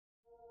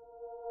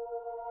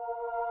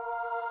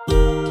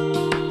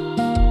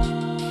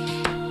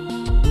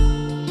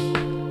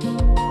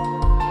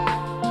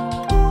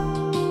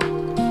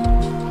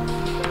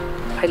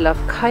I love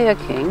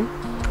kayaking.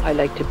 I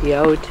like to be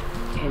out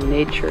in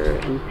nature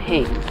and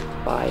paint.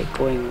 By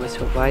going with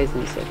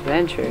Horizons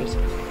Adventures,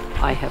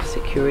 I have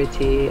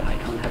security, I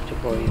don't have to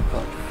worry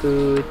about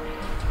food,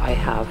 I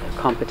have a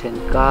competent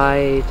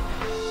guide.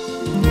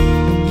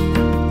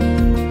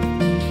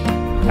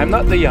 I'm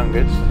not the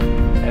youngest,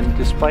 and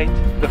despite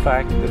the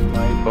fact that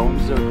my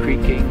bones are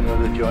creaking or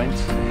the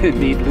joints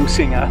need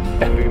loosing up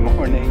every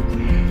morning,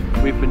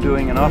 we've been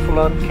doing an awful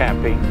lot of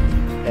camping,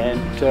 and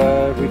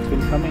we've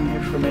been coming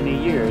here for many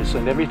years,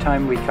 and every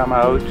time we come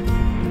out,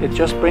 it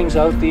just brings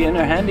out the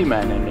inner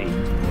handyman in me.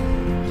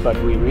 But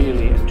we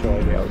really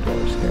enjoy the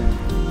outdoors here.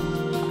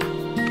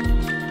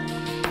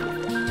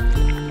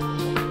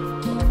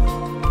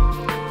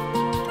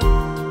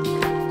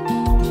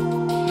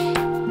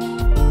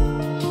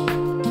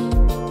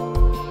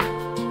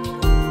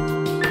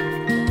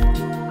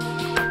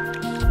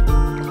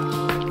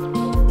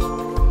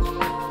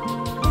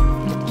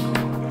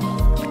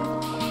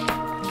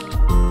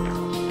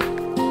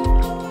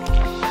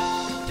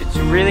 It's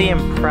really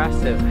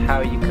impressive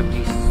how you could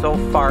be so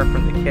far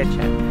from the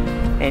kitchen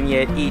and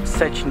yet eat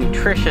such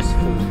nutritious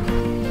food.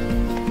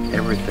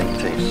 Everything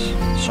tastes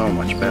so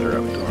much better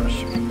outdoors.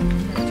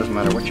 It doesn't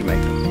matter what you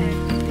make them.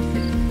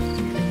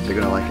 They're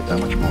gonna like it that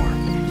much more.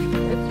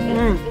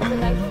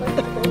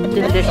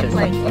 Delicious.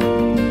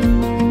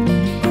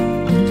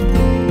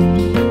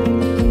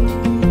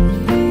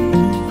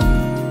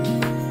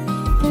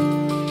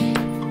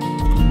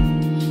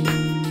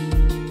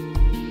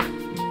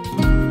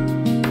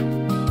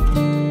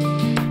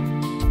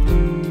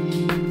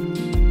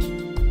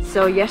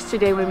 So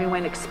yesterday when we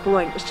went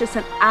exploring, it was just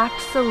an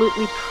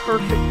absolutely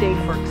perfect day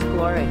for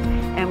exploring.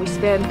 And we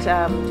spent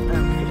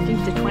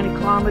 15 to 20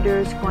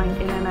 kilometers going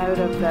in and out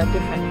of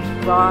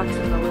different rocks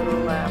and the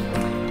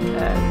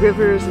little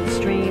rivers and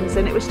streams.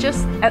 And it was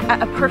just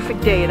a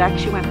perfect day. It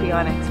actually went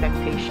beyond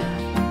expectation.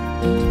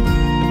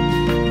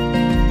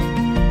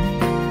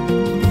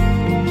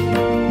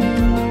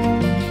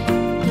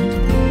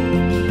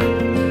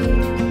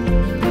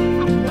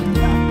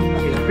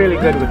 Really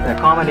good with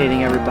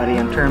accommodating everybody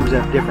in terms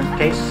of different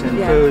tastes and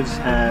foods,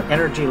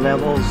 energy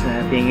levels,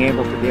 being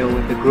able to deal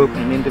with the group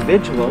and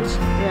individuals,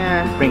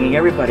 bringing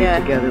everybody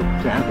together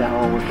to have that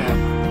all work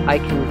out. I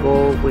can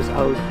go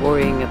without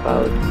worrying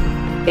about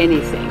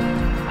anything.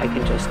 I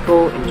can just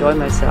go, enjoy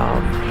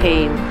myself,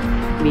 paint,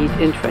 meet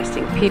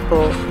interesting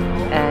people,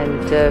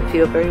 and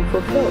feel very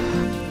fulfilled.